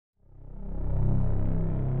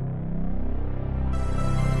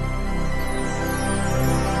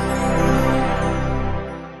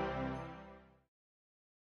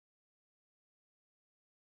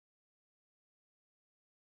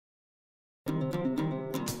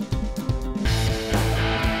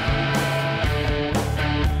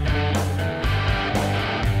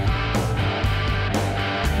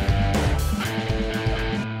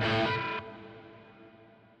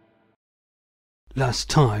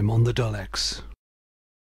Last time on the Duleks.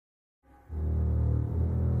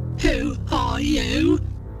 Who are you?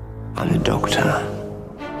 I'm a doctor.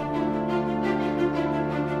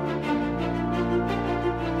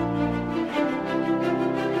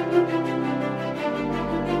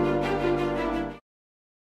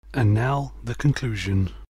 And now the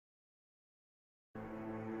conclusion.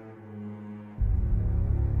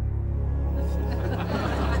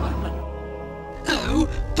 Oh,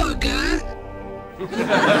 bugger!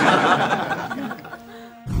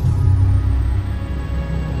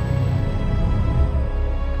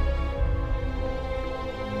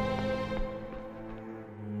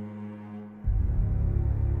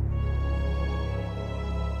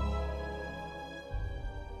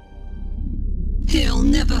 He'll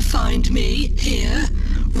never find me here,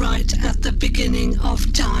 right at the beginning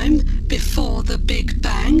of time, before the Big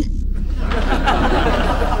Bang.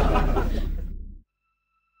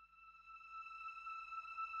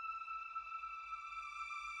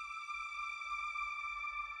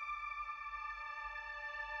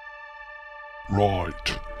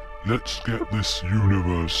 Right, let's get this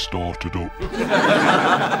universe started up.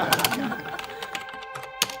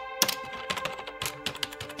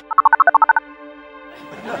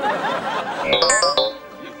 Oh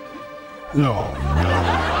no.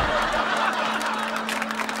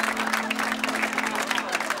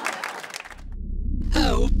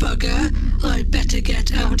 Oh, bugger, I better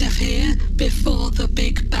get out of here before the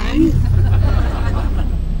Big Bang.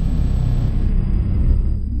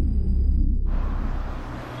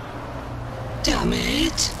 Damn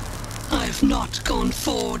it! I've not gone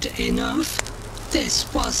forward enough. This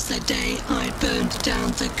was the day I burned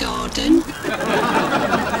down the garden.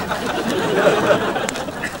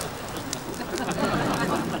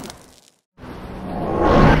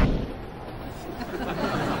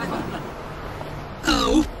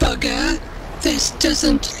 Oh, bugger! This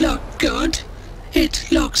doesn't look good.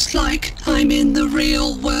 It looks like I'm in the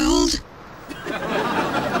real world.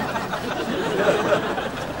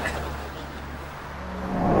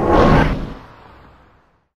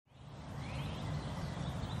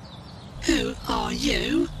 Who are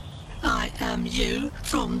you? I am you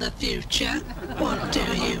from the future. What do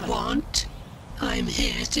you want? I'm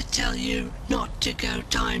here to tell you not to go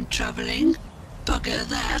time traveling. Bugger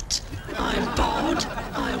that. I'm bored.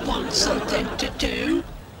 I want something to do.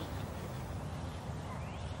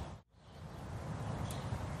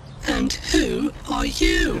 And who are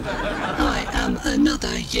you? I am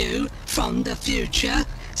another you from the future.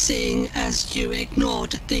 Seeing as you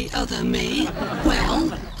ignored the other me,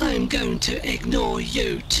 well, I'm going to ignore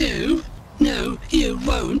you too. No, you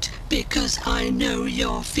won't, because I know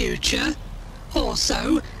your future.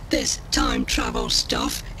 Also, this time travel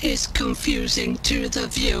stuff is confusing to the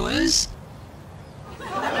viewers.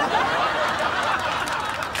 But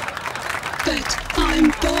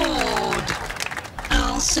I'm bored.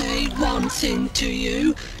 I'll say one thing to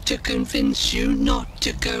you to convince you not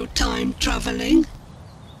to go time traveling.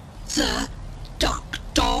 The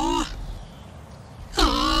Doctor.